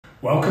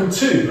Welcome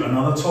to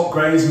another Top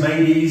Grades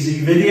Made Easy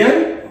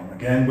video. I'm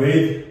again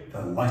with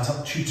the Light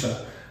Up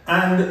Tutor.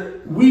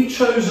 And we've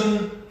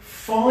chosen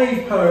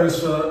 5 poems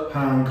for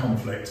Power and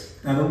Conflict.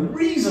 Now the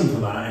reason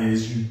for that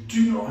is you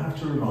do not have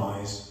to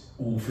revise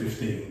all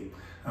 15.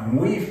 And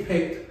we've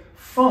picked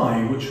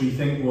 5 which we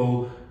think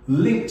will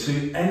link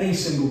to any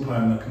single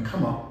poem that can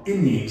come up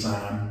in the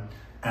exam,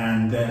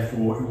 and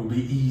therefore it will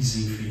be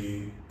easy for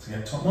you to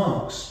get top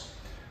marks.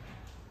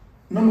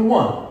 Number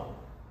 1,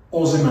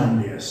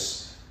 Ozymandias.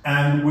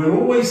 And we'll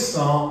always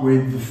start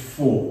with the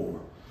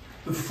form.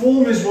 The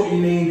form is what you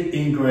need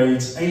in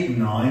grades 8 and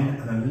 9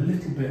 and a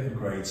little bit of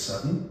grade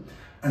 7.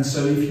 And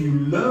so if you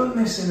learn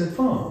this in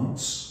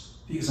advance,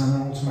 the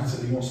examiner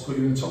automatically wants to put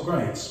you in the top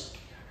grades.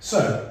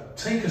 So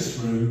take us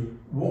through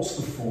what's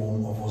the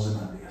form of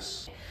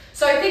Ozymandias.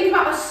 So think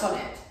about a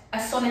sonnet. A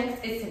sonnet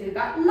is typically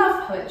about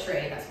love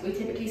poetry. That's what we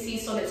typically see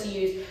sonnets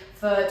used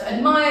for to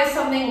admire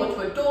something or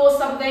to adore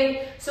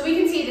something. So we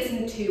can see this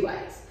in 2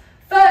 ways.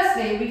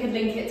 Firstly, we can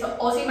link it to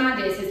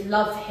Ozymandias'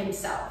 love for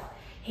himself.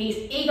 He's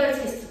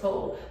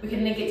egotistical. We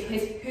can link it to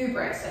his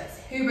hubris. So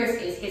hubris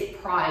is his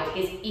pride,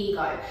 his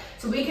ego.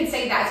 So we could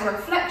say that as a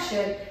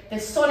reflection, the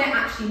sonnet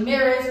actually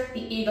mirrors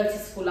the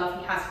egotistical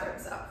love he has for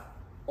himself.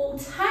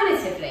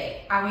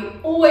 Alternatively, and we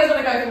always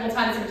want to go for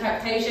alternative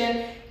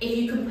interpretation, if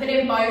you can put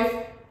in both,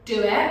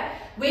 do it.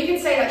 We can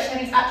say that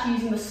Shelley's actually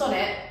using the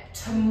sonnet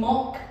to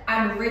mock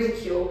and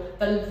ridicule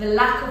the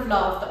lack of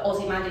love that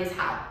Ozymandias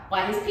had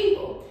by his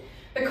people.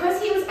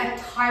 Because he was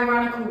a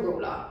tyrannical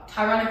ruler,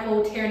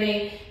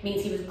 tyranny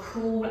means he was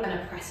cruel and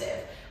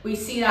oppressive. We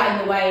see that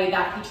in the way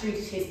that he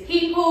treated his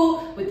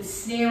people with the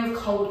sneer of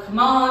cold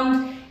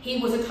command. He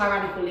was a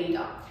tyrannical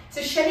leader.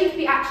 So Shelley could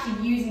be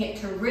actually using it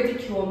to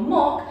ridicule and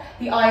mock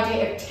the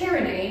idea of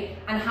tyranny,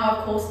 and how,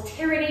 of course,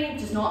 tyranny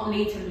does not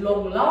lead to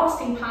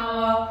long-lasting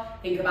power.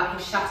 Think about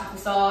his shattered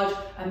visage,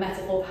 a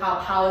metaphor of how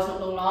power is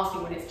not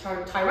long-lasting when it's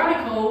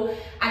tyrannical,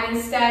 and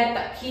instead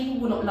that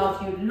people will not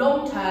love you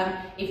long-term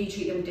if you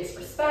treat them with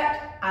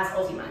disrespect, as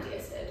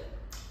Ozymandias did.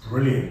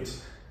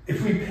 Brilliant.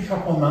 If we pick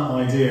up on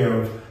that idea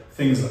of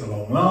things that are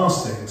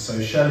long-lasting, so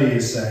Shelley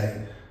is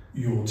saying,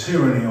 your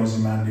tyranny,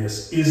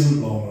 Ozymandias,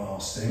 isn't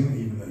long-lasting,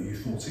 even though you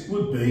thought it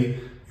would be.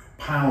 Your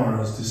power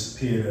has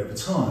disappeared over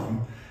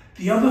time.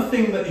 The other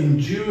thing that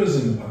endures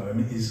in the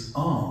poem is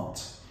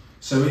art.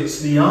 So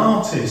it's the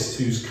artist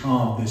who's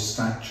carved this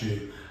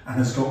statue and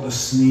has got the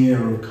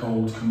sneer of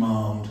cold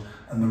command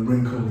and the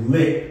wrinkled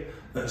lip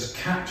that's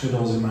captured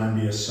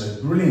Ozymandias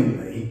so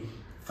brilliantly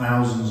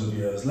thousands of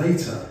years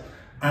later.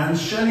 And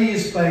Shelley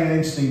is playing an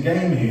interesting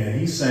game here.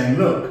 He's saying,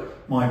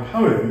 look, my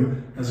poem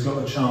has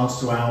got a chance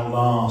to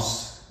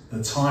outlast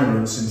the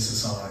tyrants in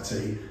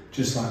society,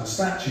 just like the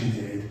statue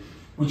did,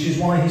 which is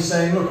why he's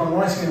saying, look, I'm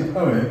writing a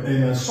poem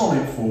in a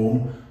sonnet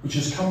form, which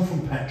has come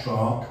from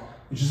Petrarch,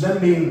 which has then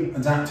been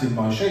adapted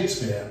by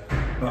Shakespeare,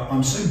 but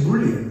I'm so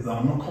brilliant that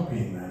I'm not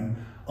copying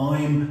them.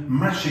 I'm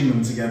mashing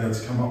them together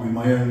to come up with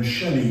my own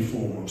Shelley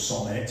form of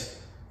sonnet.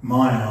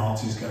 My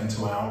art is going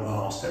to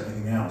outlast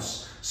everything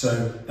else.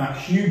 So that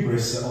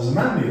hubris that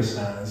Ozymandias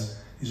has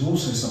is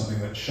also something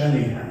that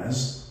Shelley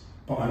has,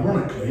 but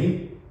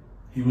ironically,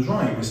 he was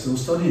right. We're still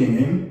studying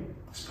him.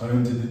 This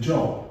poem did the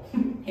job.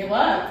 It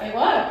worked, it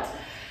worked.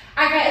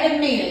 Okay, and the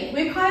meaning.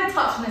 We've kind of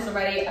touched on this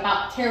already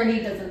about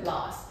tyranny doesn't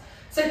last.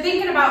 So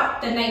thinking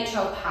about the nature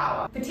of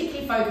power,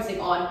 particularly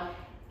focusing on,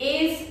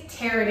 is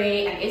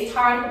tyranny and is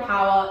tyrannical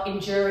power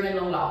enduring and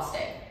long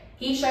lasting?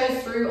 He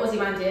shows through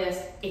Ozymandias,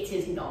 it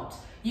is not.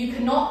 You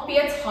cannot be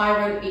a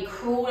tyrant, be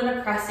cruel and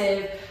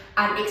oppressive,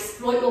 and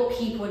exploit your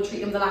people and treat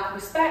them with a lack of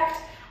respect,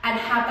 and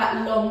have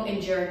that long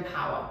enduring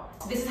power.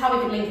 So this is how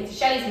we can link it to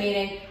Shelley's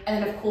meaning,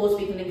 and then of course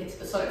we can link it to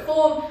the sonnet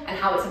form and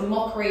how it's a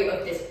mockery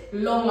of this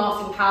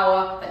long-lasting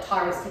power that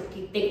tyrants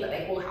typically think that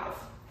they will have.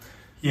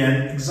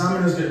 Yeah,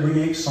 examiners get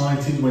really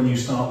excited when you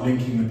start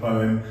linking the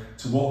poem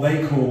to what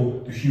they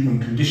call the human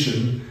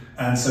condition.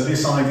 And so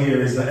this idea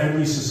is that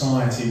every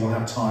society will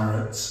have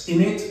tyrants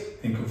in it.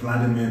 Think of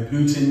Vladimir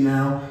Putin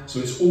now. So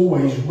it's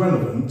always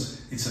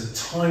relevant. It's a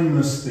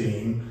timeless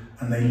theme,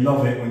 and they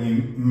love it when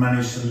you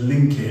manage to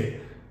link it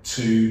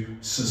to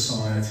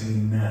society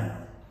now.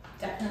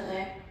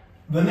 Definitely.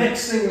 The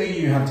next thing that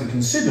you have to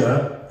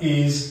consider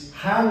is,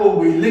 how will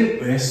we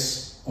link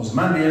this,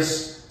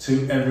 Ozymandias,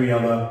 to every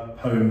other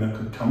poem that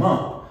could come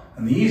up?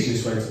 And the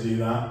easiest way to do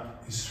that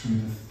is through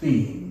the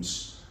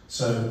themes.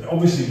 So it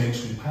obviously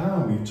links with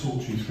power, we've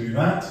talked you through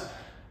that.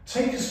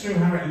 Take us through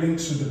how it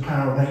links with the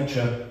power of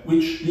nature,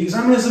 which the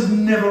examiners have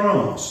never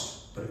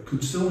asked, but it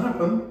could still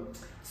happen.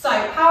 So,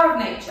 power of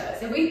nature.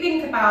 So we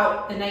think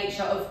about the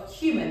nature of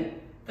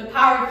the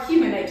power of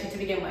human nature to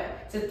begin with.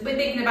 So we're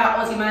thinking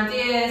about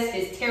Ozymandias,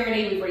 his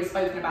tyranny, we've already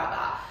spoken about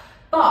that.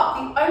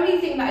 But the only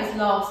thing that is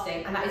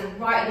lasting, and that is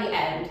right at the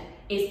end,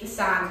 is the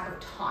sands of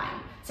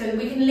time. So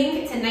we can link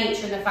it to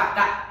nature and the fact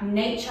that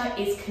nature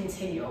is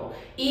continual.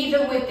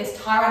 Even with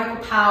this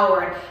tyrannical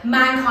power, and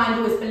mankind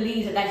always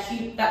believes that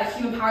the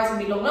human power is going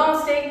to be long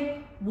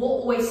lasting, what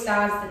always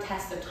stands the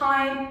test of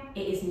time?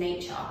 It is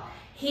nature.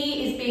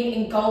 He is being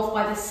engulfed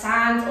by the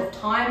sands of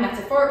time,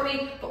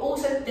 metaphorically, but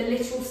also the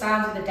literal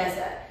sands of the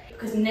desert.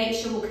 Because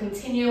nature will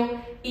continue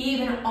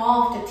even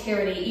after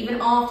tyranny, even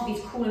after these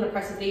cruel and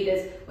oppressive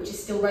leaders, which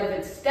is still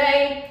relevant to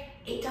today.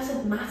 It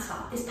doesn't matter.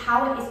 This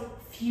power is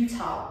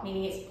futile,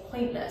 meaning it's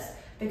pointless,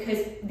 because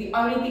the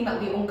only thing that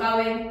will be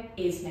ongoing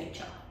is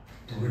nature.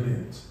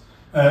 Brilliant.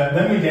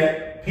 Then we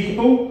get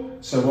people.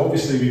 So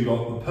obviously we've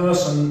got the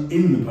person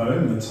in the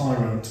poem, the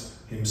tyrant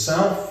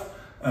himself,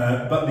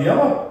 but the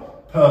other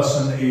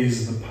person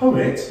is the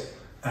poet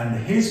and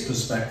his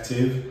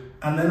perspective,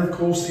 and then of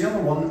course the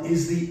other one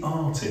is the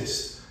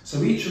artist.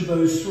 So each of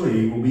those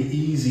three will be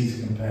easy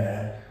to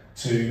compare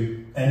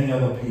to any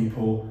other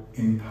people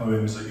in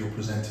poems that you're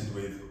presented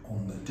with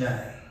on the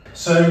day.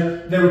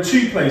 So there are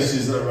two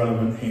places that are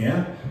relevant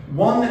here.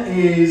 One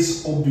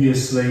is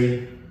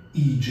obviously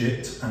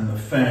Egypt and the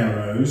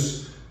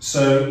pharaohs.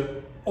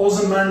 So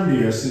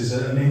Ozymandias is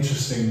an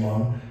interesting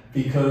one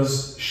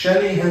because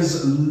Shelley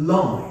has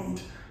lied.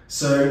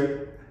 So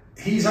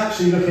he's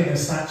actually looking at a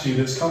statue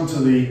that's come to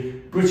the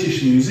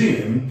British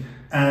Museum,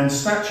 and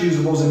statues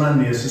of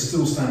Ozymandias are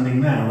still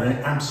standing now.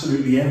 They're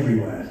absolutely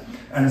everywhere.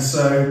 And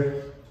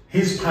so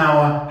his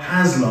power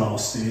has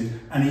lasted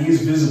and he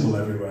is visible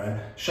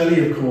everywhere.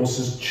 Shelley, of course,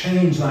 has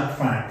changed that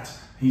fact.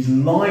 He's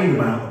lied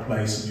about the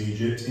place of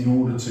Egypt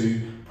in order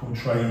to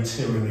portray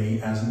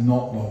tyranny as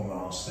not long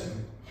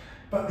lasting.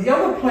 But the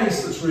other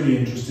place that's really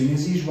interesting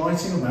is he's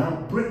writing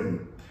about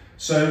Britain.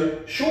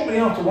 So shortly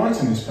after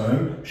writing this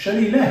poem,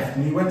 Shelley left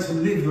and he went to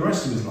live the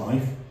rest of his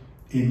life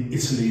in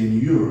Italy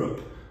and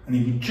Europe. And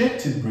he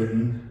rejected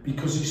Britain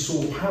because he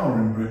saw power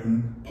in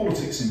Britain,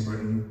 politics in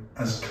Britain,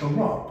 as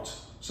corrupt.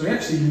 So he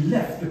actually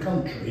left the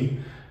country,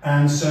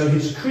 and so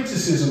his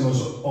criticism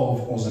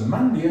of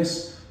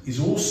Ozymandias is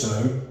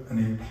also an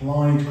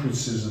implied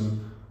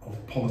criticism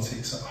of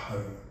politics at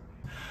home.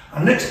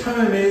 Our next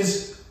poem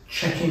is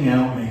Checking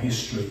Out My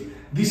History.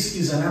 This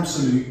is an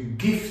absolute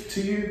gift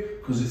to you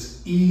because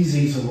it's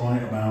easy to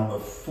write about the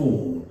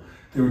form.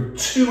 There are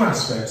two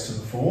aspects to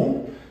the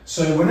form.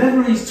 So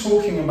whenever he's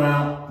talking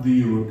about the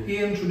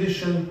European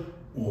tradition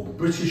or the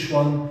British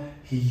one,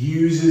 he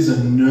uses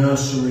a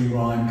nursery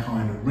rhyme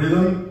kind of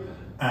rhythm,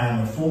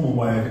 and the formal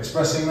way of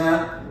expressing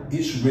that,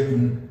 it's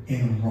written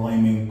in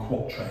rhyming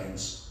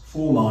quatrains,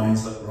 4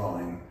 lines that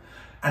rhyme.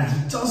 And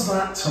he does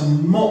that to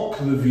mock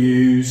the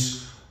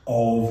views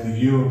of the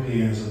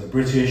Europeans and the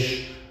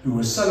British, who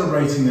were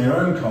celebrating their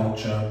own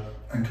culture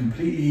and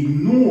completely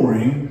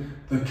ignoring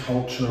the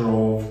culture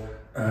of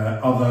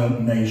other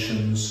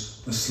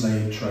nations, the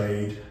slave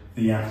trade,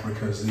 the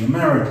Africas, the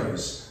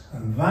Americas.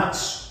 And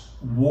that's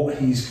what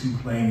he's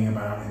complaining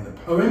about in the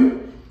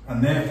poem,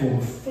 and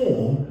therefore the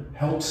form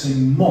helps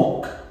him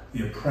mock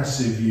the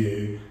oppressive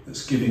view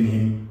that's giving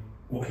him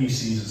what he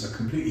sees as a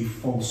completely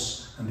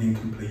false and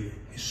incomplete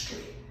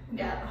history.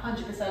 Yeah,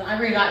 100%. I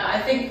really like that.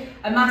 I think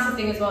a massive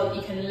thing as well that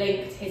you can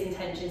link to his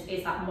intentions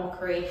is that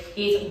mockery.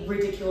 He is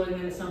ridiculing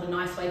them. It's not a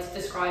nice way to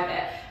describe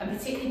it. And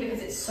particularly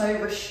because it's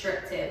so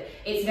restrictive.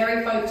 It's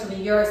very focused on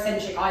the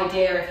Eurocentric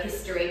idea of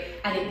history,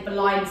 and it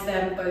blinds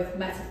them both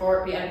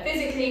metaphorically and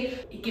physically.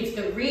 It gives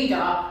the reader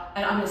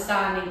an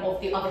understanding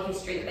of the other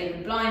history that they've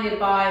been blinded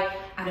by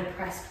and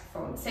oppressed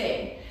from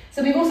seeing.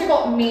 So we've also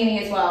got meaning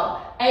as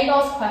well.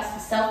 Agar's quest for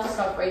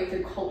self-discovery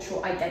through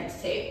cultural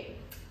identity.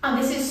 And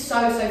this is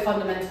so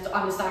fundamental to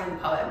understanding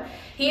the poem.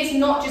 He is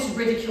not just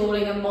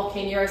ridiculing and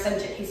mocking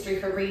Eurocentric history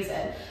for a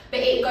reason,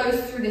 but it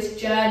goes through this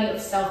journey of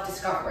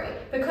self-discovery.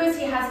 Because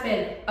he has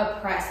been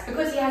oppressed,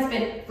 because he has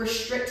been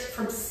restricted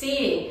from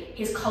seeing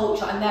his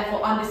culture and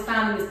therefore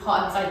understanding this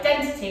part of his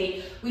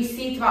identity, we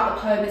see throughout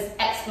the poem this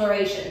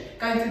exploration,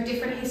 going through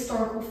different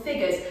historical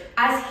figures.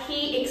 As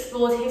he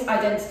explores his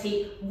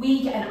identity,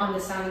 we get an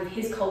understanding of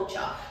his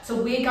culture.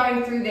 So we're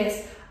going through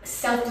this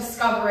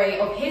self-discovery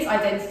of his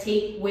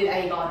identity with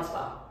Agar as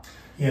well.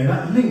 Yeah, and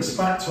that links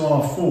back to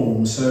our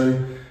form.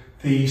 So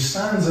the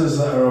stanzas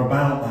that are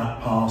about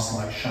that past,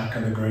 like Shaka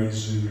the Great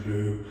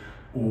Zulu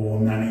or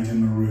Nanny de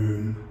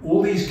Maroon,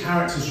 all these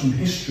characters from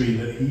history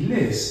that he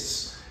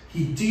lists,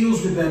 he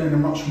deals with them in a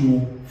much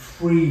more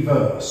free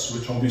verse,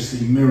 which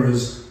obviously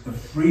mirrors the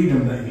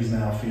freedom that he's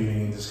now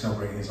feeling in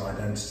discovering his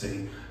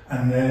identity.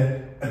 And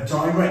they're a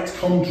direct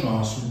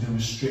contrast with the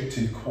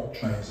restricted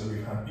quatrains that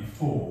we've had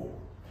before.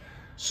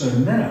 So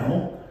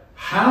now,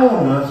 how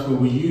on earth will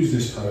we use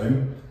this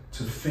poem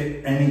to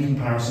fit any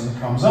comparison that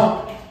comes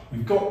up?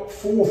 We've got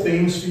 4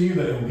 themes for you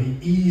that it will be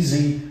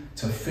easy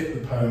to fit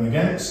the poem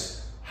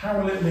against. How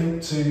will it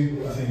link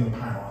to a theme of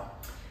power?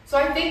 So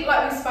I think,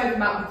 like we spoke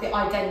about with the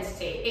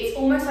identity, it's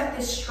almost like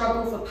this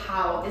struggle for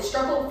power, this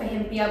struggle for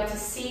him to be able to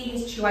see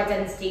his true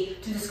identity,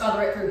 to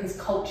discover it through his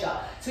culture.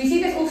 So we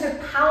see there's also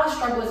power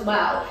struggle as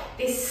well,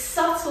 this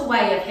subtle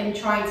way of him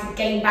trying to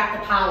gain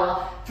back the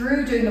power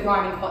through doing the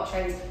rhyming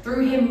quatrains,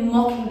 through him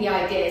mocking the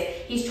ideas.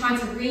 He's trying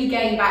to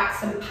regain back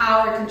some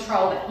power and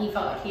control that he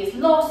felt like he has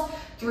lost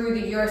through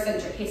the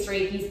Eurocentric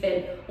history he's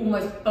been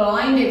almost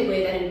blinded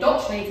with and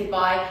indoctrinated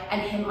by,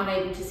 and him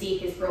unable to see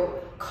his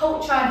real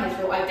culture and his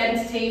real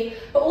identity,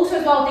 but also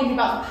as well thinking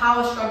about the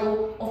power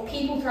struggle of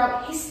people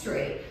throughout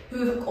history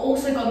who have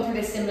also gone through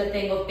this similar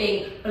thing of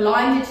being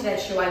blinded to their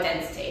true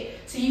identity.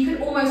 So you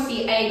could almost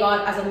see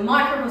Agard as a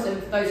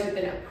microcosm for those who've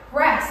been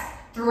oppressed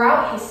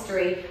throughout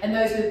history and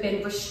those who have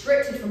been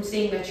restricted from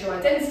seeing their true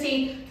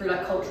identity through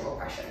like cultural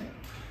oppression.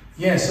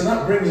 Yeah, so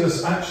that brings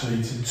us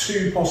actually to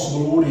two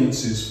possible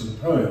audiences for the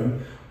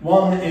poem.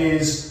 One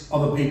is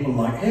other people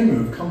like him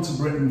who have come to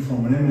Britain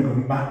from an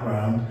immigrant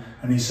background,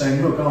 and he's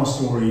saying, look, our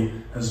story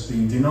has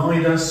been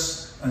denied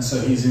us, and so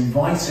he's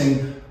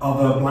inviting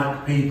other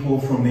black people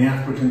from the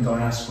African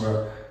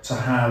diaspora to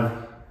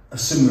have a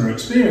similar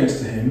experience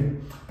to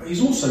him, but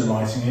he's also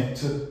writing it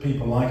to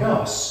people like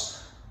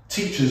us,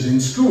 teachers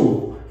in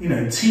school, you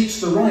know,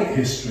 teach the right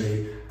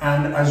history,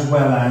 and as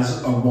well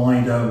as a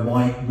wider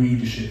white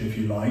readership, if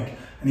you like,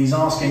 and he's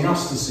asking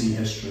us to see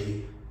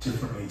history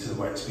differently to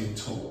the way it's been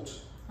taught.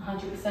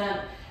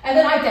 100%. And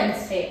then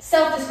identity.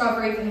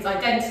 Self-discovery for his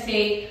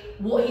identity,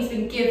 what he's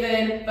been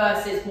given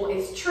versus what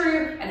is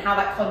true, and how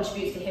that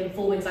contributes to him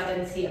forming his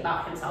identity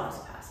about himself as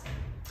a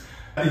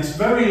person. It's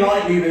very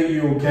likely that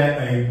you'll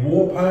get a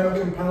war poem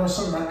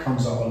comparison, that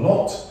comes up a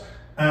lot.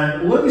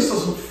 And although this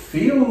doesn't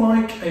feel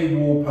like a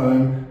war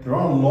poem, there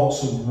are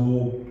lots of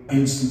war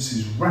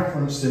instances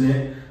referenced in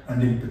it,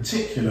 and in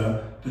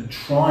particular, the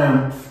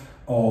triumph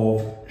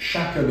of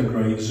Shaka the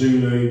Great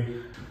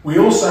Zulu. We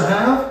also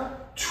have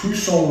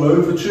Toussaint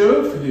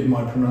Louverture, forgive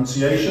my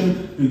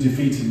pronunciation, who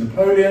defeated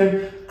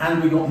Napoleon,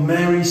 and we got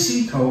Mary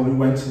Seacole, who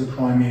went to the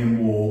Crimean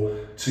War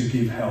to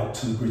give help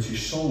to the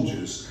British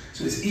soldiers.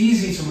 So it's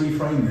easy to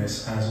reframe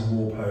this as a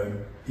war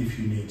poem if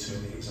you need to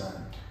in the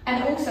exam.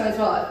 And also as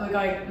well, if we're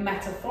going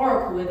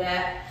metaphorical with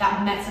it,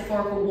 that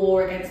metaphorical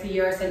war against the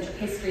Eurocentric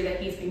history that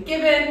he's been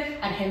given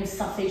and him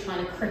subtly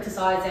trying to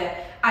criticise it.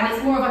 And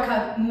it's more of like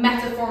a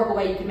metaphorical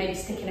way you can maybe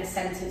stick in a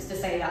sentence to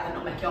say that and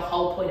not make your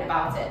whole point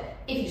about it,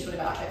 if you just want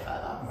to go a bit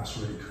further. That's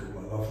really cool,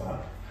 I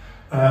love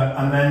that.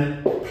 And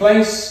then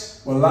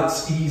place, well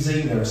that's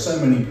easy, there are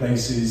so many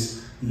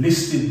places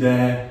listed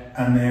there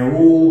and they're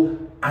all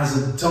as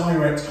a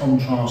direct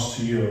contrast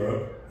to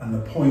Europe, and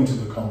the point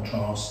of the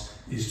contrast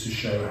is to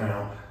show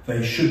how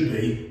they should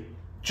be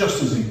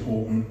just as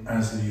important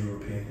as the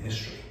European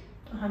history.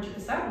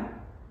 100%.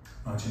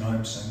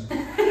 99%.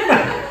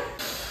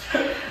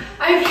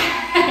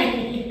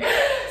 Okay,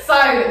 so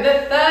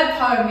the third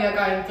poem we are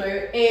going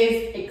through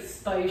is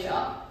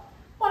Exposure.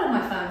 One of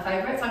my fan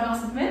favourites, I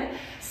must admit.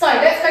 So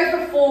let's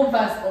go for form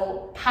first of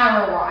all,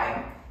 para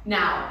rhyme.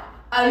 Now,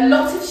 a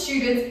lot of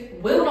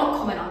students will not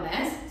comment on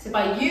this, so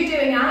by you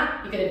doing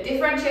that, you're going to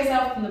differentiate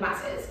yourself from the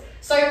masses.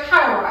 So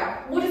para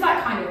rhyme, what does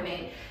that kind of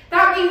mean?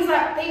 That means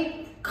that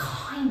they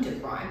kind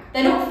of rhyme.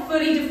 They're not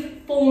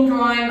fully formed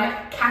rhyme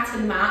like cat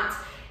and mat.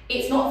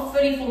 It's not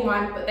fully formed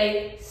rhyme, but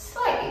they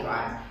slightly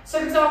rhyme. So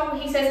for example,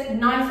 he says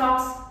knife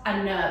us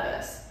and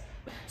nervous.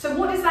 So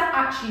what does that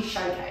actually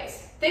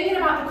showcase? Thinking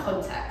about the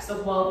context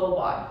of World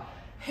War I,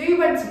 who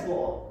went to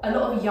war? A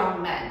lot of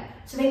young men.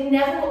 So they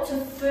never got to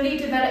fully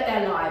develop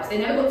their lives. They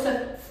never got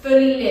to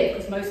fully live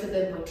because most of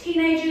them were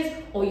teenagers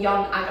or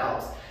young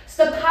adults.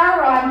 So the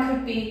para rhyme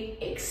could be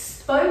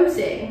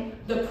exposing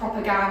the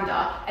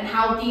propaganda and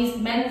how these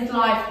men's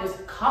life was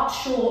cut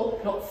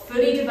short, not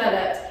fully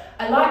developed.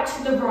 I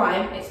liked the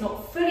rhyme, it's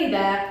not fully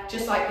there,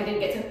 just like they didn't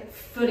get to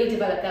fully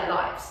develop their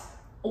lives.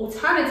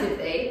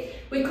 Alternatively,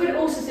 we could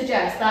also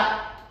suggest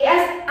that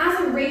as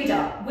a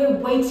reader, we're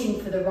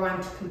waiting for the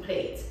rhyme to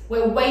complete.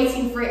 We're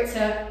waiting for it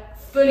to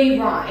fully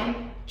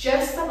rhyme,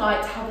 just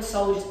like how the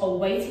soldiers are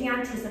waiting in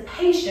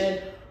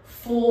anticipation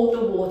for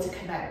the war to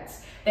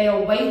commence. They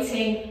are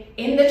waiting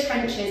in the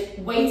trenches,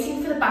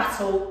 waiting for the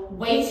battle,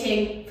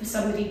 waiting for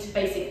somebody to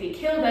basically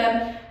kill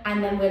them,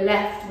 and then we're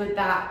left with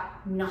that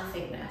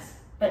nothingness.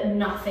 But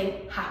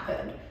nothing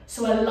happened.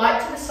 So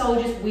alike to the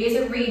soldiers, we as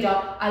a reader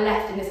are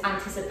left in this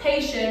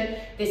anticipation,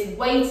 this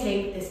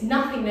waiting, this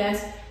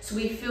nothingness, so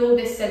we feel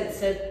this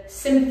sense of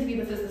sympathy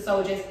with the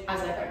soldiers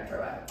as they're going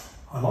through it.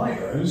 I like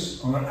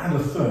those. I'm going to add a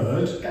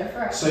third. Go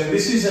for it. So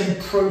this is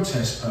a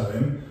protest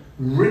poem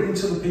written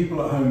to the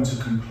people at home to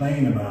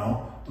complain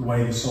about the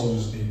way the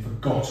soldiers have been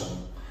forgotten.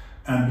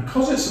 And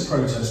because it's a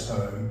protest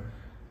poem,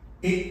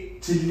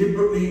 it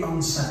deliberately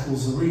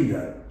unsettles the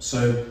reader.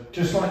 So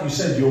just like you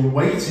said, you're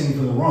waiting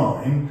for the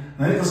rhyme, and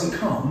then it doesn't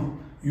come,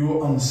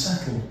 you're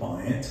unsettled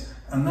by it,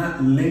 and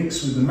that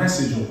links with the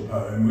message of the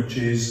poem, which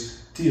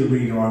is, dear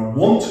reader, I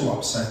want to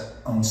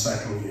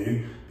unsettle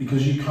you,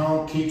 because you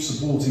can't keep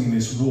supporting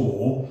this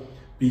war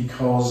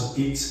because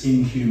it's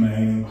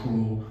inhumane and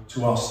cruel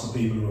to us, the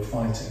people who are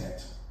fighting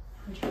it.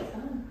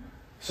 100%.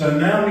 So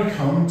now we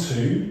come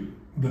to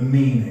the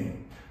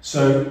meaning.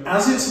 So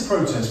as it's a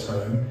protest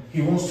poem,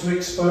 he wants to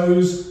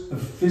expose the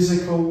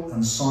physical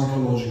and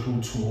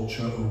psychological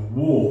torture of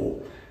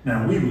war.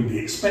 Now we would be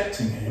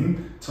expecting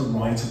him to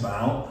write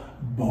about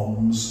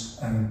bombs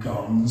and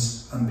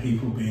guns and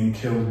people being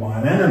killed by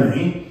an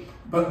enemy,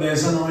 but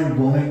there's an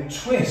ironic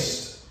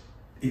twist.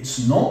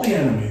 It's not the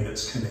enemy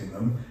that's killing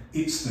them,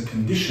 it's the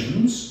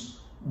conditions.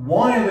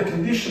 Why are the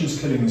conditions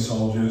killing the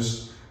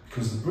soldiers?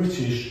 Because the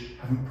British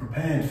haven't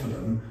prepared for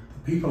them.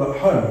 The people at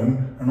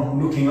home are not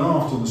looking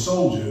after the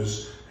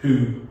soldiers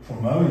who,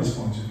 from Owen's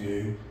point of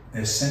view,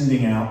 they're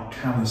sending out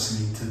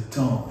callously to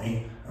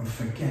die and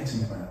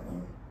forgetting about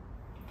them.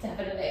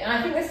 Definitely, and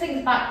I think this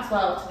links back as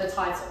well to the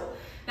title.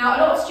 Now, a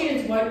lot of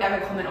students won't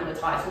ever comment on the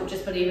title,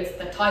 just believe it's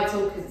the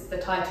title because it's the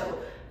title.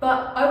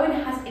 But Owen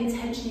has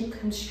intentionally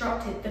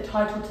constructed the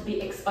title to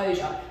be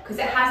Exposure because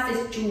it has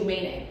this dual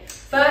meaning.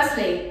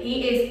 Firstly,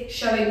 he is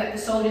showing that the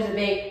soldiers are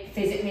being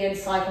physically and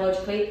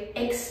psychologically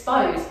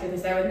exposed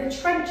because they're in the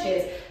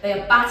trenches, they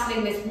are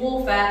battling this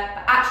warfare,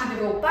 but actually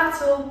the real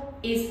battle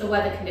is the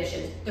weather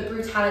conditions, the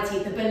brutality,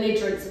 the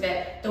belligerence of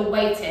it, the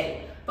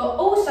waiting. But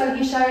also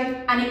he's showing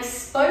and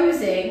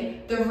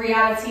exposing the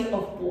reality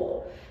of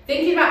war.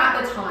 Thinking about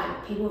at the time,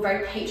 people were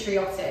very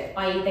patriotic,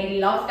 i.e. they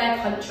loved their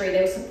country,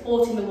 they were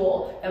supporting the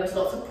war. There was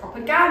lots of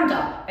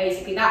propaganda,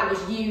 basically, that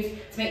was used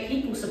to make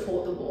people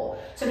support the war.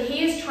 So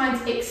he is trying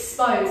to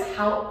expose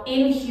how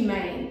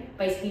inhumane,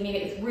 basically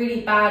meaning it's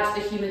really bad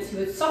to the humans who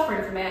were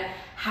suffering from it,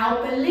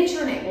 how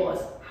belligerent it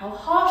was, how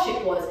harsh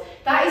it was.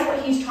 That is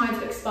what he's trying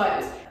to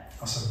expose.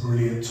 That's a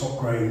brilliant top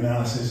grade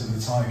analysis of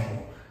the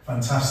title.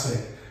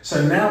 Fantastic.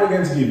 So now we're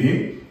going to give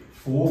you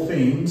 4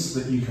 themes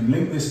that you can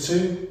link this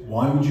to.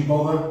 Why would you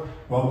bother?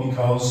 Well,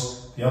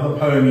 because the other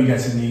poem you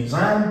get in the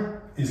exam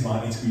is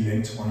likely to be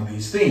linked to one of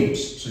these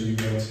themes, so you'll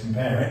be able to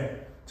compare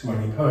it to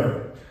any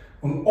poem.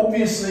 Well,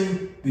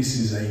 obviously, this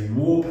is a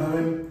war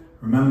poem.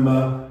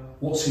 Remember,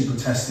 what's he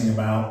protesting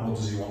about? What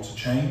does he want to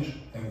change?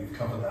 I think we've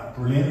covered that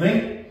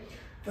brilliantly.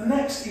 The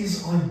next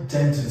is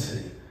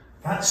identity.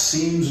 That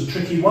seems a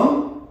tricky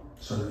one,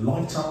 so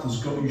Light Up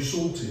has got you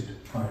sorted.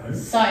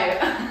 So,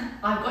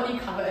 I've got you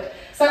covered.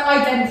 So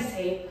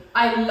identity,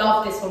 I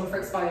love this one for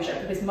Exposure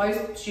because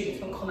most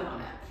students won't comment on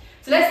it.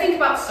 So let's think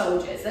about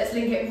soldiers. Let's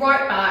link it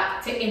right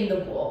back to in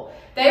the war.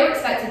 They were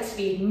expected to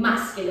be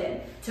masculine,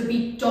 to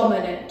be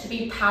dominant, to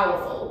be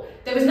powerful.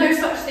 There was no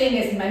such thing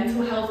as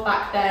mental health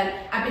back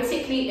then, and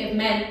particularly if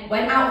men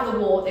went out of the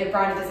war, they were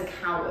branded as a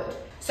coward.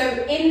 So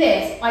in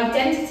this,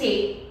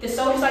 identity, the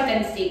soldier's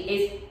identity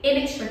is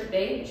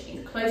inextricably, which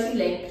means closely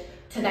linked,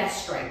 to their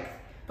strength.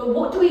 But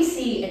what do we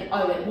see in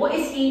Owen? What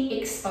is he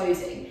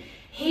exposing?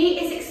 He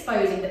is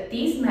exposing that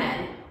these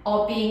men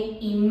are being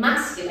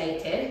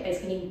emasculated,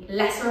 basically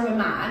lesser of a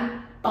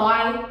man,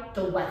 by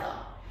the weather,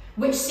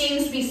 which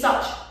seems to be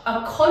such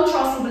a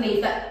contrasting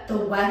belief that the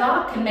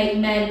weather can make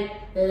men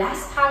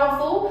less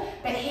powerful,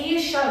 but he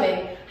is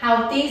showing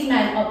how these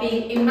men are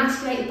being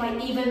emasculated by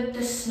even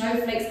the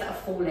snowflakes that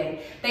are falling.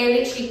 They are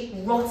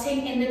literally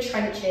rotting in the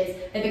trenches,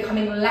 they're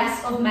becoming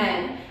less of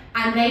men,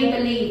 and they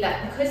believe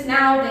that because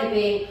now they're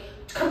being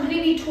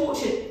completely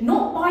tortured,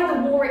 not by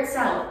the war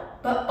itself,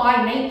 but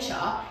by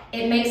nature,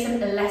 it makes them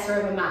the lesser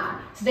of a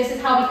man. So this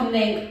is how we can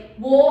link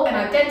war and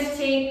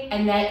identity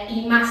and their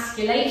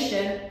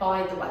emasculation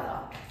by the weather.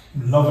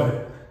 Love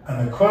it.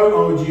 And the quote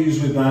I would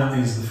use with that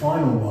is the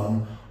final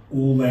one,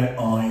 all their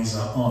eyes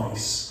are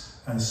ice.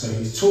 And so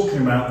he's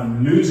talking about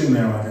them losing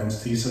their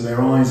identity, so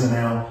their eyes are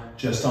now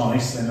just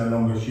ice, they're no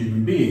longer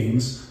human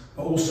beings,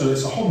 but also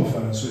it's a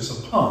homophone, so it's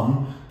a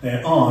pun.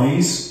 Their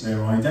eyes,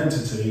 their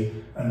identity,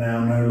 are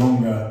now no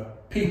longer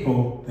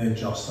people, they're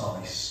just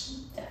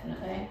ice.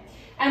 Definitely.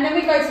 And then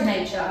we go to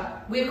nature.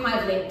 We've kind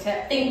of linked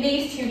it. I think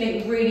these two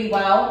link really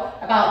well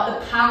about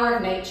the power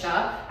of nature,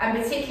 and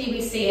particularly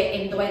we see it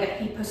in the way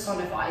that he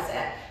personifies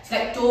it. So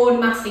like dawn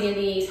massing in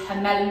the east, her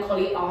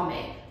melancholy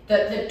army.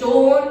 The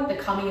dawn, the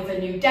coming of a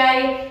new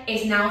day,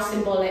 is now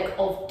symbolic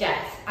of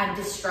death and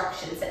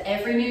destruction. So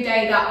every new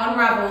day that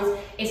unravels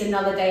is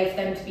another day for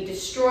them to be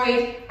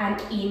destroyed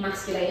and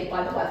emasculated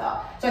by the weather.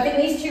 So I think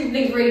these two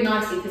link really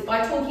nicely, because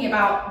by talking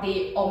about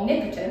the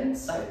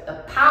omnipotence, so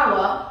the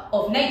power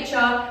of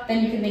nature,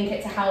 then you can link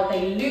it to how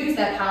they lose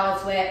their power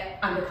to it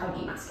and become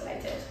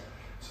emasculated.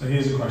 So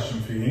here's a question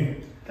for you.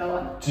 Go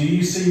on. Do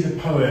you see the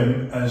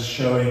poem as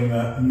showing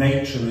that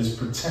nature is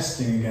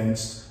protesting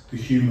against the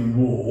human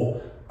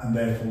war and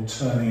therefore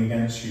turning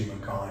against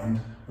humankind,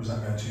 or is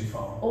that going too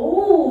far?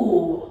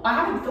 Oh, I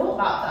haven't thought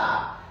about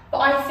that. But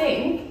I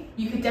think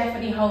you could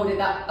definitely hold it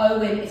that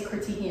Owen is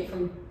critiquing it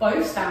from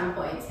both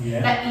standpoints.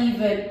 Yeah. That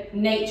even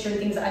nature and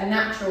things that are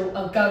natural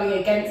are going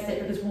against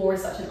it because war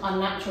is such an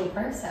unnatural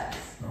process.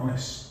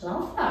 Nice.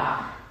 Love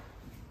that.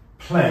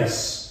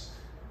 Place.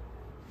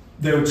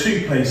 There are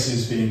two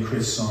places being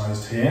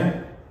criticised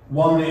here.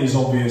 One is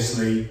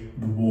obviously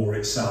the war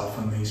itself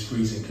and these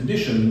freezing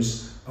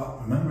conditions,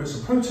 but remember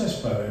it's a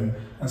protest poem,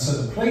 and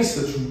so the place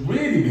that's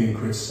really being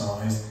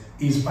criticised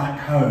is back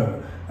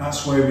home.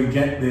 That's where we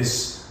get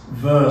this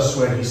verse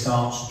where he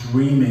starts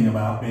dreaming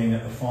about being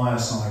at the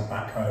fireside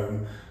back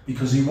home,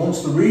 because he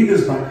wants the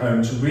readers back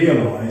home to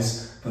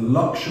realise the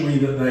luxury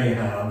that they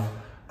have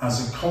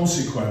as a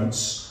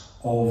consequence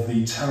of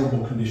the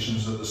terrible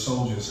conditions that the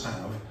soldiers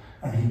have,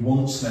 and he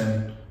wants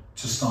them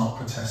to start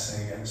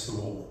protesting against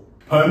the war.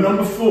 Poem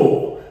number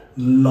 4,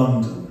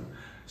 London.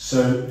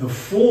 So the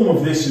form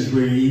of this is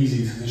really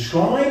easy to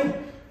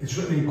describe. It's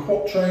written in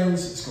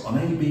quatrains, it's got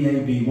an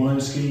A-B-A-B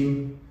rhyme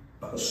scheme,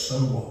 but so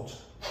what?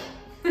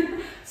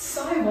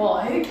 So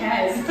what? Who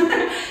cares? So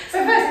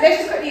first, let's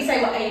just quickly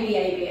say what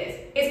A-B-A-B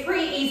is. It's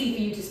pretty easy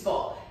for you to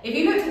spot. If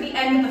you looked at the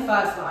end of the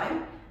first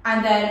line,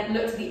 and then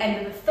looked at the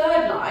end of the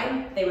third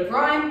line, they would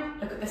rhyme.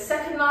 Look at the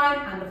second line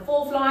and the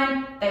fourth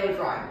line, they would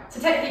rhyme. So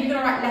technically, if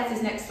you're going to write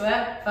letters next to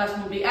it, first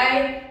one would be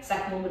A,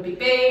 second one would be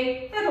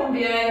B, third one would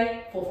be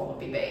A, fourth one would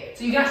be B.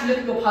 So you can actually look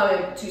at your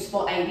poem to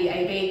spot A, B,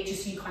 A, B,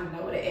 just so you kind of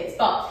know what it is.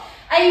 But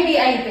A, B,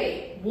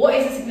 A, B, what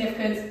is the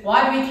significance?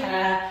 Why do we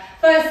care?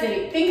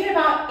 Firstly, thinking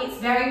about it's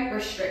very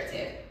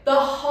restrictive. The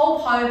whole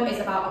poem is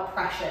about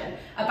oppression,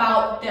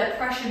 about the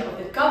oppression of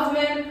the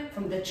government,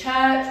 from the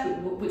church,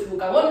 which we'll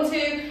go on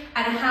to,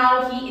 and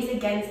how he is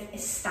against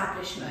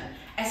establishment,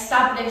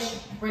 established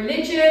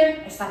religion,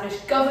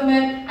 established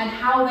government, and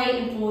how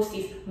they enforce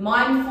these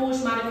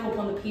mind-forged manacles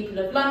upon the people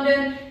of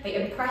London.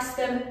 They oppress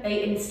them,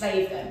 they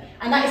enslave them.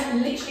 And that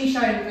is literally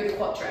shown through the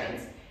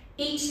quatrains.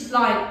 Each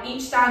line,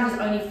 each stanza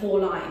is only 4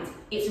 lines.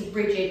 It's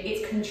rigid,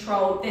 it's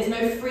controlled, there's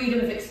no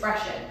freedom of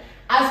expression.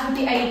 As with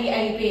the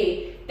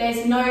A-B-A-B,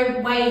 there's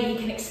no way he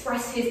can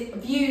express his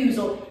views,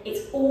 or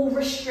it's all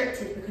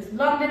restricted because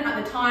London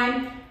at the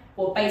time,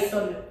 well, based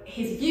on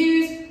his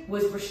views,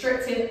 was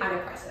restrictive and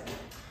oppressive.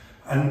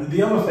 And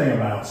the other thing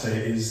about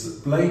it is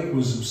that Blake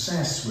was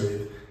obsessed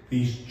with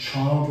these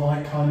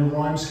childlike kind of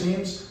rhyme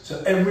schemes.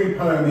 So every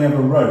poem he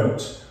ever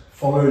wrote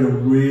followed a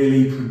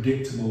really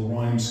predictable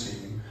rhyme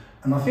scheme.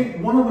 And I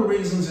think one of the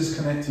reasons is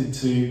connected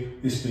to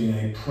this being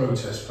a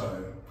protest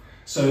poem.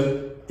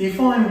 So if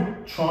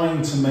I'm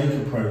trying to make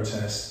a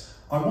protest,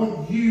 I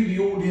want you, the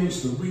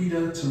audience, the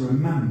reader, to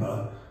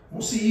remember.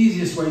 What's the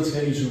easiest way to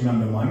get you to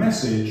remember my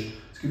message?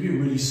 To give you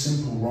a really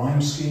simple rhyme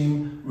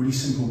scheme, really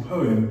simple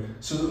poem,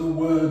 so that the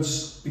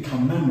words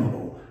become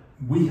memorable.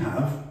 We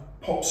have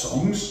pop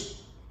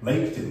songs,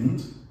 Blake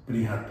didn't, but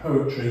he had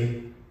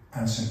poetry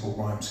and simple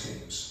rhyme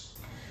schemes.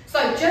 So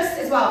just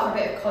as well, for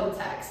a bit of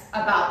context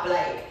about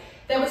Blake,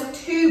 there was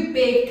 2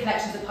 big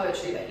collections of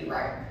poetry that he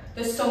wrote.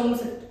 The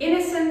Songs of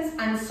Innocence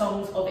and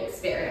Songs of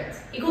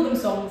Experience. He called them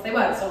songs, they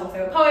weren't songs, they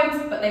were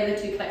poems, but they were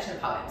the 2 collections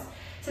of poems.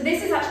 So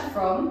this is actually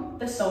from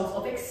the Songs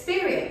of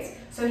Experience.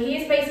 So he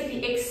is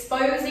basically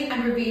exposing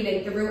and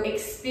revealing the real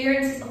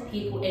experiences of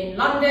people in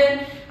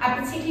London,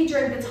 and particularly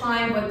during the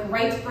time when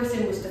Great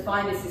Britain was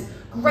defined as this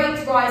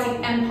great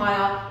rising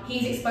empire,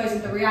 he's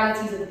exposing the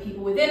realities of the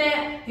people within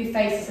it who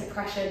face this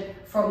oppression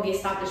from the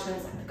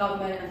establishments and the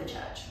government and the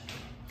church.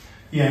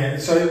 Yeah,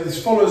 so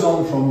this follows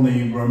on from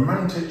the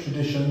Romantic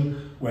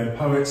tradition where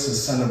poets are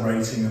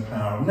celebrating the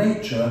power of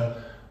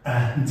nature,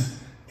 and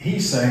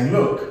he's saying,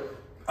 look,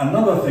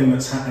 another thing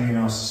that's happening in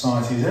our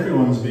society is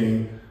everyone's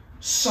being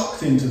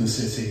sucked into the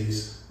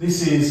cities.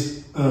 This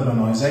is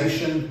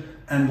urbanisation,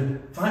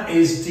 and that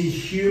is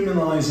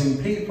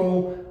dehumanising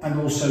people and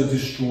also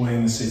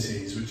destroying the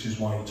cities, which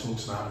is why he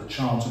talks about the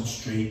chartered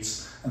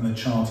streets and the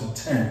chartered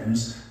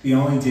Thames, the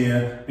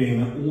idea being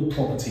that all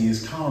property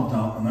is carved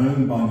up and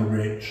owned by the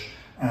rich,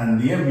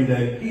 and the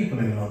everyday people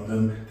in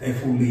London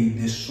therefore lead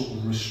this sort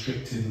of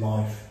restricted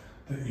life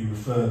that you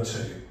referred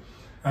to.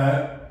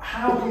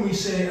 How can we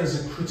see it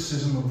as a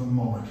criticism of the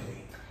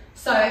monarchy?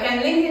 So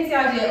again, linking to the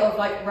idea of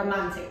like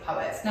romantic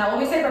poets. Now,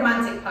 when we say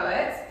romantic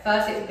poets,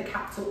 first it's with the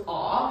capital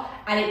R,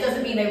 and it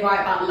doesn't mean they write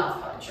about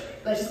love poetry.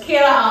 Let's just clear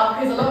that up,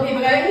 because a lot of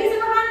people go, he's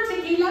a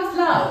romantic, he loves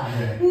love.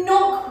 Yeah.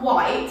 Not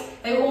quite.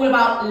 They were all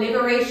about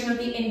liberation of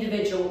the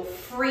individual,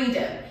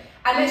 freedom.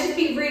 And let's just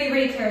be really,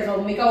 really clear as well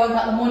when we go on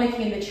about the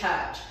monarchy and the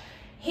church.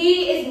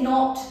 He is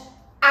not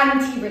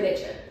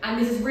anti-religion, and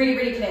this is really,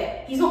 really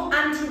clear. He's not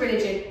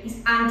anti-religion,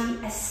 he's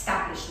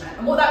anti-establishment.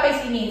 And what that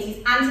basically means,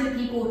 he's anti the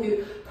people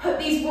who put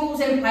these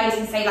rules in place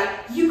and say, like,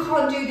 you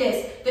can't do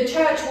this. The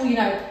church will, you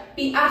know,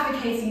 be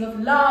advocating of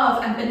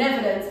love and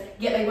benevolence,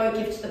 yet they won't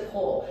give to the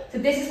poor. So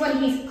this is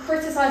when he's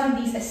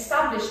criticising these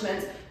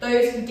establishments,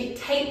 those who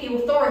dictate the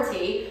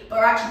authority, but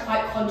are actually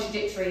quite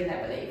contradictory in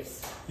their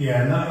beliefs.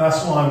 Yeah, and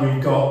that's why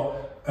we've got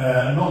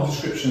not a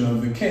description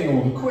of the king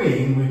or the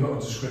queen, we've got a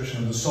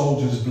description of the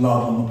soldiers'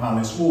 blood on the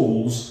palace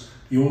walls,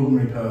 the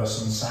ordinary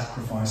person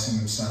sacrificing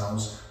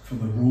themselves for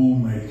the rule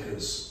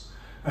makers.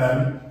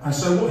 And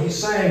so what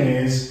he's saying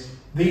is,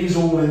 these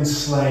all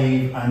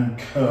enslave and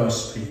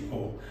curse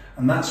people.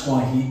 And that's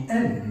why he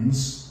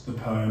ends the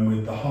poem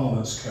with the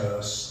harlot's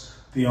curse,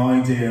 the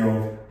idea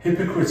of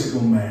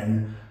hypocritical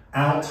men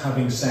out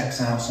having sex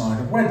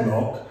outside of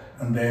wedlock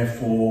and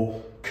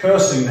therefore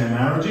cursing their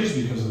marriages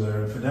because of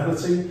their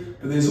infidelity.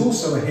 But there's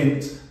also a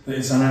hint that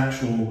it's an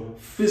actual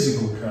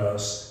physical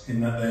curse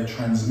in that they're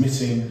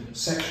transmitting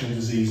sexual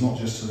disease not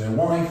just to their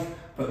wife,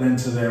 but then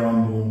to their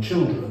unborn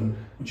children,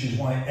 which is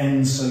why it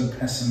ends so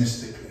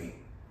pessimistically.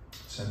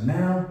 So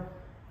now,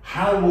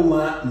 how will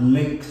that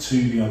link to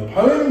the other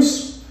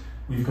poems?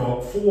 We've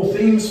got 4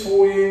 themes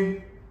for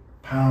you: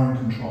 power and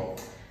control.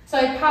 So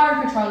power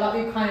and control,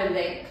 like we've kind of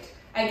linked.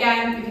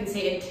 Again, we can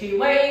see it in two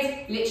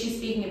ways, literally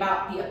speaking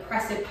about the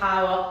oppressive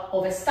power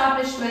of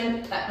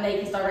establishment that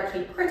Blake is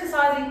directly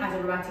criticising as a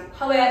romantic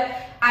poet.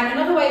 And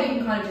another way we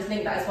can kind of just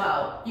link that as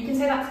well, you can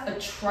say that's a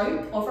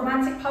trope of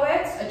romantic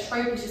poets. A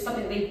trope is just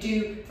something they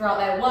do throughout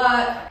their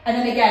work. And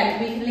then again,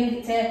 we can link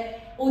it to,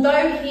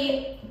 although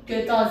he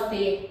does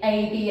the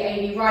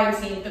A-B rhyme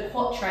scheme, the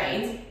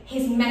quatrains,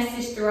 his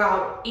message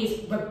throughout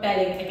is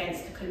rebelling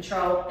against the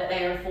control that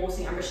they are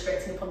enforcing and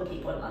restricting upon the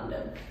people in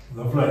London.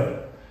 Lovely.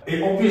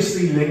 It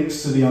obviously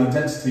links to the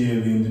identity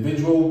of the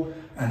individual,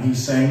 and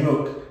he's saying,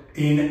 look,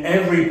 in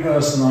every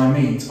person I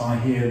meet, I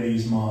hear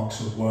these marks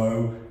of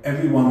woe.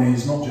 Everyone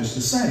is not just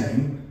the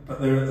same,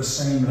 but they're at the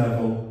same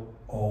level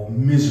of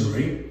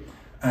misery.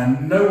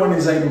 And no one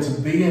is able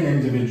to be an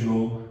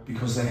individual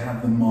because they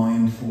have the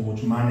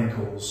mind-forged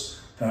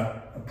manacles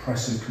that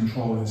oppressive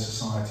control in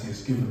society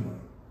has given them.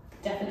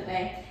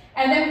 Definitely.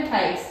 And then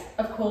place,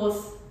 of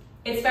course,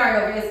 it's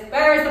very obvious.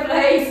 Where is the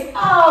place?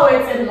 Oh,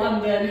 it's in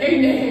London. Who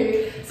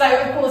knew? So,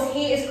 of course,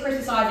 he is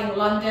criticising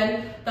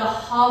London, the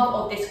hub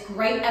of this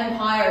great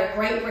empire of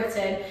Great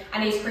Britain,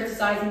 and he's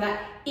criticising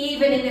that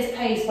even in this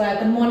place where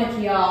the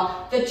monarchy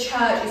are, the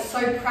church is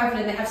so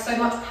prevalent, they have so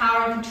much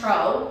power and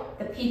control,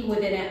 the people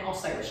within it are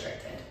so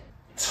restricted.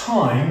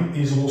 Time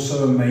is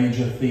also a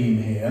major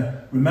theme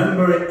here.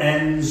 Remember, it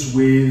ends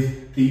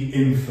with the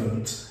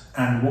infant.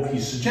 And what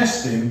he's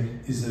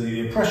suggesting is that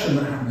the oppression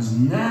that happens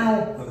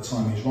now, at the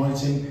time he's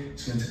writing,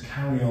 is going to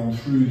carry on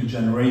through the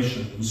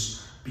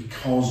generations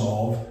because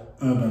of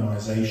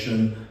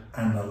urbanisation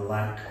and the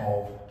lack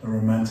of the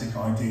romantic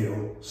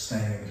ideal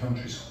staying in the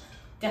countryside.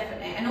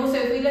 Definitely. And also,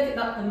 if we look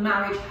at the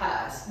marriage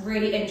hearse,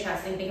 really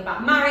interesting thing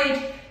about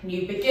marriage,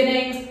 new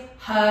beginnings,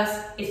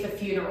 hearse is for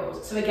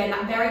funerals. So again,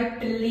 that very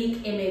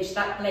bleak image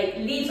that Blake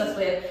leaves us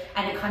with,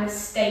 and it kind of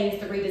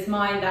stains the reader's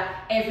mind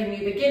that every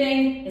new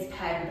beginning is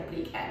paired with a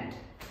bleak end.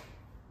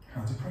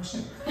 How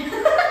depressing.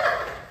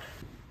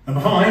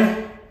 Number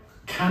 5,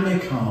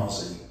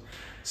 Kamikaze.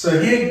 So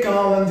here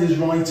Garland is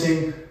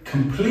writing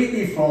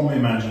completely from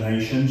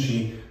imagination.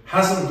 She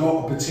hasn't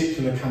got a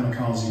particular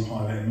kamikaze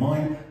pilot in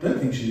mind. Don't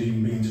think she's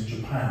even been to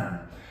Japan.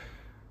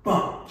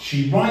 But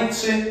she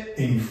writes it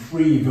in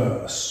free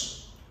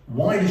verse.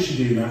 Why does she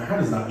do that? How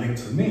does that link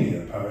to the meaning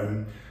of the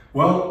poem?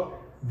 Well,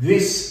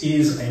 this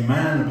is a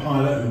man, a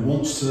pilot, who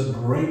wants to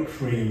break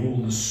free of all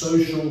the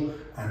social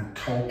and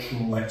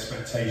cultural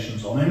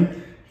expectations on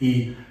him.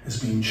 He has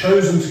been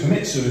chosen to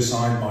commit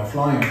suicide by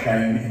flying a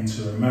plane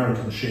into an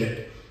American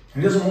ship.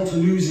 He doesn't want to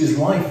lose his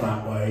life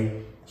that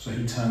way, so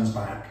he turns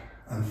back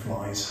and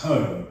flies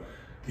home.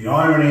 The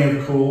irony,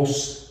 of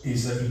course,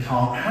 is that he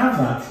can't have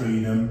that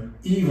freedom.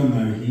 Even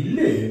though he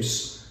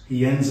lives,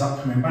 he ends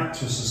up coming back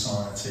to a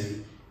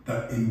society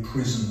that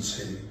imprisons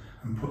him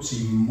and puts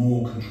even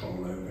more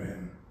control over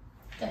him.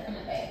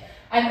 Definitely.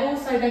 And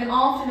also then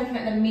after looking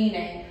at the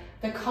meaning,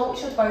 the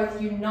culture both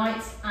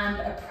unites and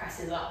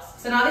oppresses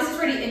us. So now this is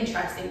really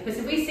interesting, because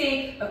if we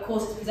see, of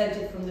course, it's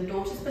presented from the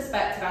daughter's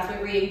perspective as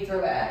we're reading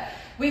through it,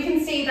 we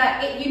can see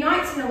that it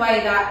unites in a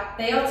way that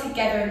they are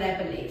together in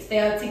their beliefs. They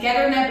are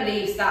together in their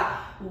beliefs that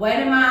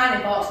when a man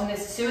embarks on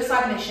this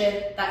suicide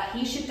mission, that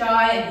he should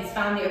die, and his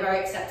family are very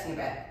accepting of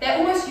it. They're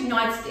almost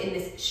united in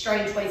this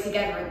strange way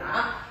together in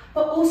that,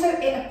 but also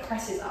it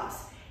oppresses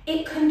us.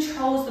 It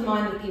controls the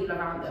mind of the people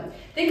around them.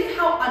 Think of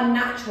how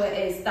unnatural it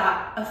is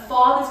that a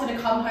father's going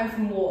to come home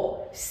from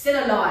war,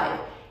 still alive,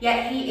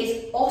 yet he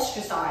is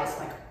ostracised,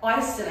 like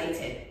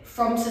isolated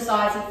from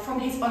society, from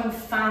his own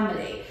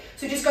family.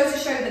 So it just goes to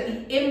show that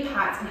the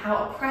impact and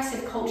how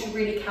oppressive culture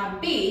really can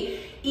be,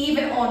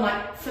 even on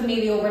like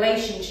familial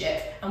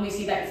relationships, and we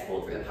see that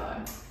explored through the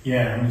poem.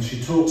 Yeah, I mean,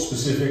 she talks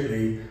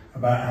specifically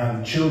about how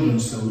the children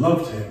still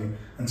loved him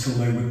until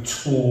they were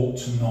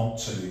taught not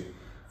to.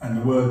 And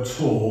the word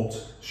taught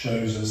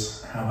shows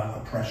us how that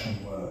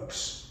oppression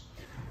works.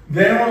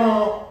 There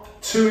are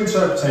two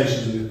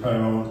interpretations of this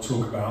poem I want to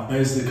talk about.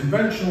 There's the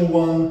conventional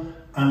one,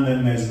 and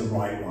then there's the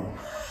right one.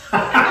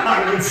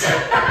 I would say.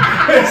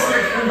 There's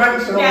the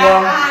conventional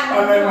one,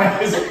 and then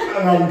there's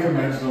an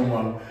unconventional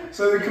one.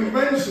 So the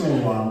conventional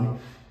one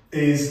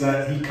is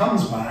that he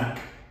comes back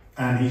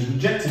and he's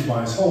rejected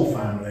by his whole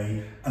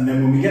family, and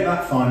then when we get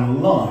that final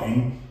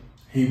line,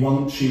 she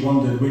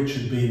wondered which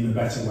had been the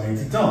better way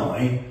to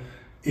die.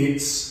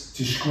 It's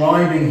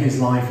describing his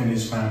life in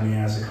his family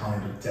as a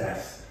kind of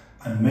death,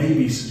 and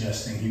maybe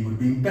suggesting he would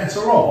be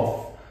better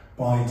off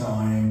by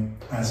dying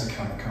as a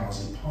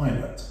kamikaze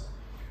pilot.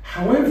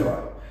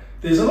 However,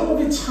 there's a lot of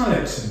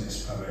italics in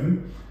this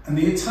poem, and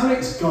the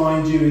italics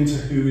guide you into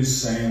who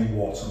is saying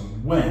what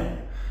and when.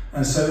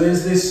 And so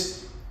there's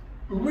this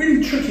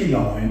really tricky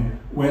line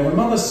where the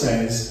mother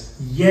says,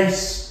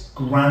 "Yes,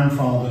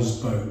 grandfather's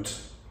boat."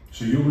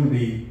 So you're going to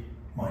be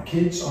my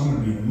kids, I'm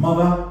going to be the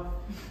mother.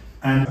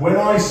 And when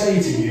I say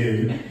to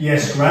you,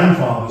 "Yes,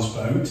 grandfather's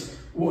boat,"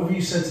 what have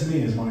you said to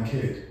me as my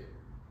kid?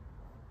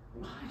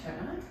 I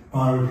don't know.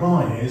 My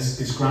reply is,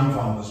 "It's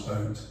grandfather's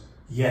boat."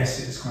 Yes,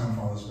 it's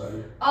grandfather's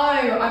boat. Oh,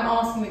 I'm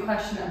asking the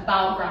question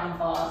about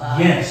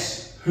grandfather.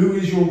 Yes. Who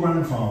is your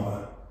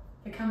grandfather?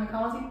 The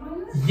Kamikaze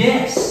pilot?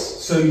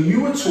 Yes! So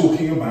you were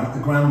talking about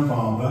the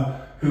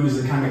grandfather who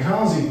is the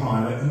Kamikaze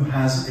pilot who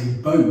has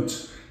a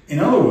boat. In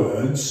other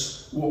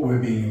words, what we're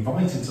being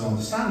invited to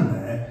understand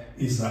there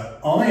is that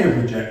I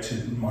have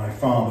rejected my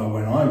father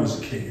when I was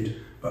a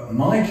kid, but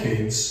my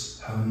kids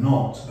have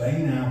not.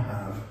 They now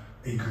have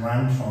a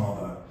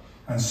grandfather.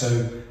 And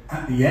so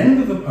at the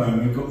end of the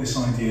poem, we've got this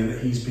idea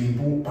that he's being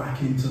brought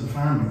back into the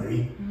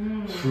family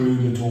through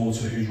the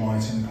daughter who's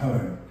writing the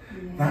poem.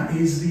 That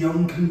is the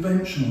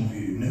unconventional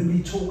view.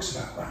 Nobody talks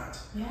about that.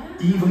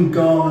 Even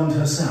Garland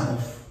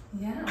herself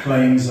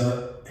claims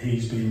that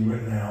he's been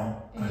written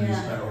out and he's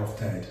better off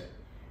dead.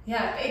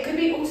 Yeah, it could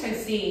be also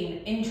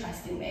seen,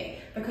 interestingly,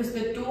 because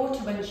the daughter,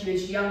 when she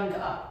was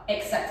younger,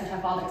 accepted her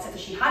father, accepted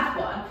she had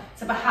one,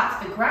 so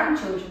perhaps the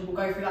grandchildren will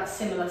go through that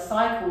similar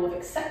cycle of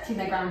accepting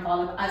their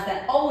grandfather, but as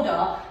they're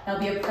older, they'll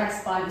be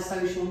oppressed by the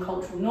social and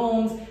cultural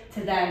norms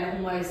to then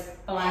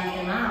almost blank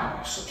him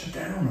out. Such a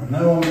downer.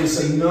 No one will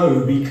say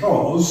no,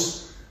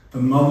 because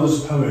the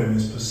mother's poem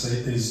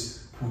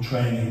is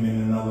portraying him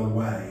in another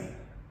way.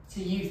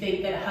 So you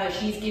think that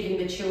she's giving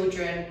the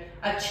children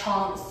a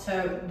chance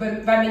to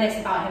reminisce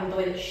about him the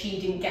way that she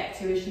didn't get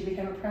to as she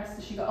became oppressed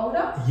as she got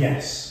older?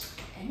 Yes.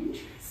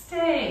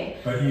 Interesting.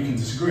 But you can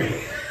disagree.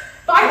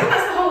 But I think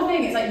that's the whole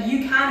thing. It's like you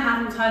can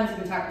have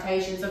alternative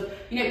interpretations of,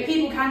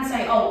 people can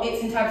say, oh,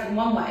 it's interpreted in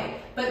one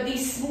way, but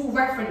these small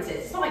references,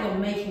 it's not like you're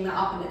making that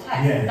up in the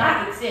text. Yeah.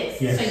 That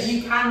exists. Yes. So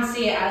you can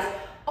see it as,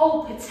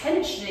 oh,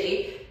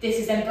 potentially this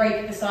is then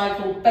breaking the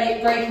cycle,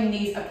 breaking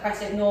these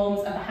oppressive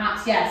norms, and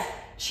perhaps, yes,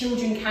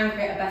 children can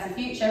create a better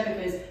future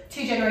because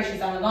 2 generations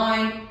down the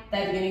line,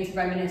 they're beginning to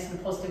reminisce in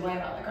a positive way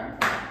about their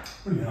grandfather.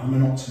 Brilliant, I'm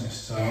an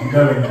optimist, so I'm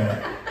going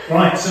there.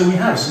 Right, so we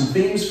have some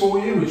themes for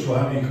you, which will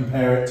help you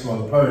compare it to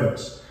other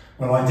poems.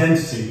 Well,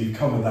 identity, we've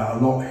covered that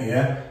a lot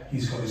here.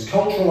 He's got his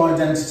cultural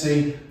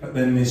identity, but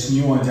then this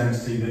new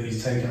identity that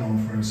he's taken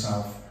on for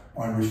himself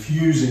by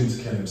refusing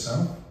to kill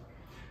himself.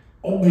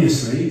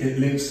 Obviously, it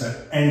links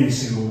to any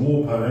single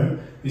war poem.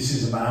 This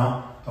is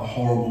about the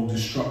horrible,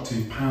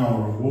 destructive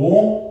power of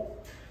war.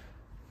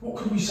 What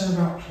could we say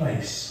about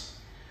place?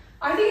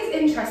 I think it's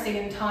interesting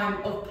in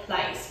time of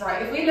place,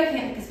 right? If we're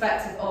looking at the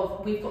perspective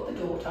of, we've got the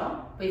daughter,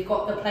 we've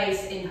got the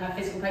place in her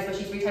physical place where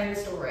she's retelling the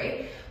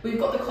story, we've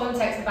got the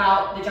context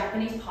about the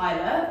Japanese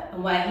pilot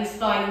and where he's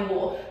flying in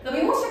war, then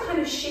we also kind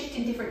of shift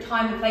in different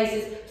time and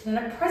places to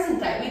the present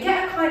day. We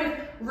get a kind of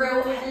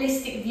real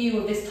holistic view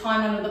of this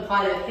timeline of the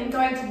pilot, him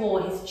going to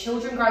war, his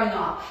children growing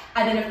up,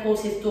 and then of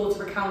course his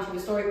daughter recounting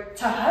the story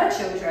to her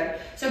children.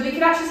 So we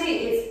could actually see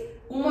it's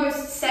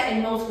almost set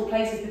in multiple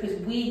places because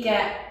we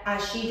get,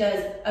 as she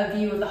does, a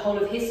view of the whole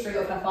of history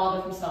of her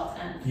father from start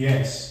to end.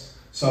 Yes.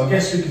 So I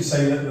guess we could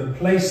say that the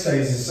place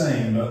stays the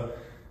same, but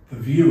the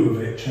view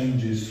of it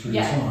changes through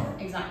time.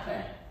 Exactly.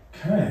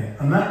 Okay,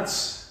 and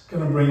that's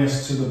going to bring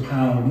us to the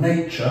power of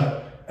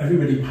nature.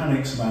 Everybody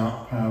panics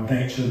about the power of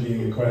nature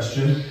being a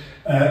question.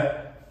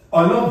 I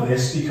love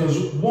this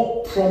because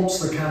what prompts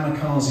the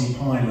Kamikaze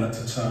pilot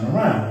to turn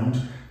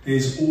around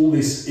is all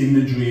this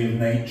imagery of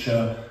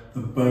nature, the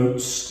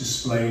boats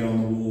displayed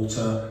on the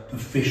water, the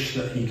fish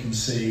that he can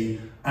see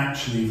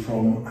actually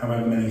from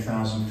however many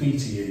thousand feet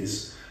he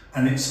is.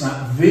 And it's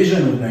that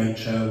vision of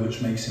nature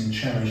which makes him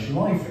cherish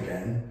life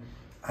again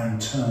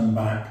and turn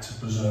back to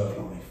preserve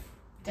life.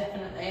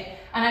 Definitely.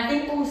 And I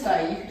think also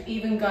you could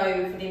even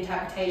go for the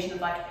interpretation of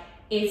like,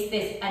 is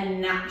this a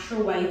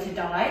natural way to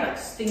die? Like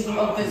thinking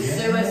of the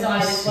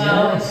suicide as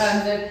well, in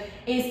terms of,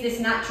 is this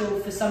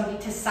natural for somebody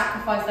to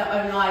sacrifice their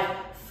own life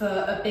for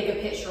a bigger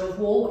picture of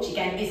war, which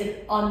again is an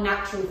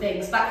unnatural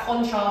thing. So that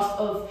contrast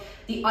of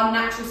the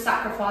unnatural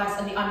sacrifice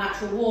and the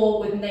unnatural war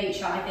with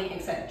nature, I think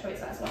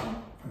accentuates that as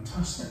well.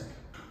 Fantastic.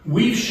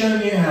 We've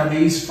shown you how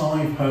these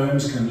 5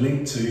 poems can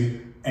link to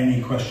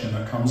any question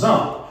that comes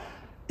up.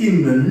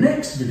 In the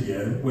next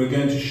video, we're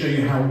going to show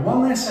you how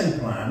one essay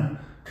plan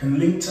can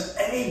link to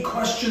any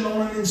question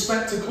on an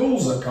Inspector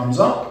Calls that comes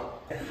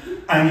up.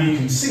 And you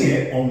can see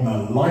it on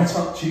the Light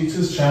Up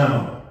Tutors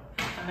channel.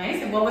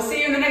 Amazing. Well, we'll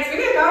see you in the next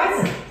video,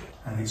 guys.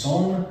 And it's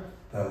on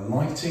the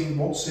lighting,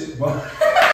 what's it?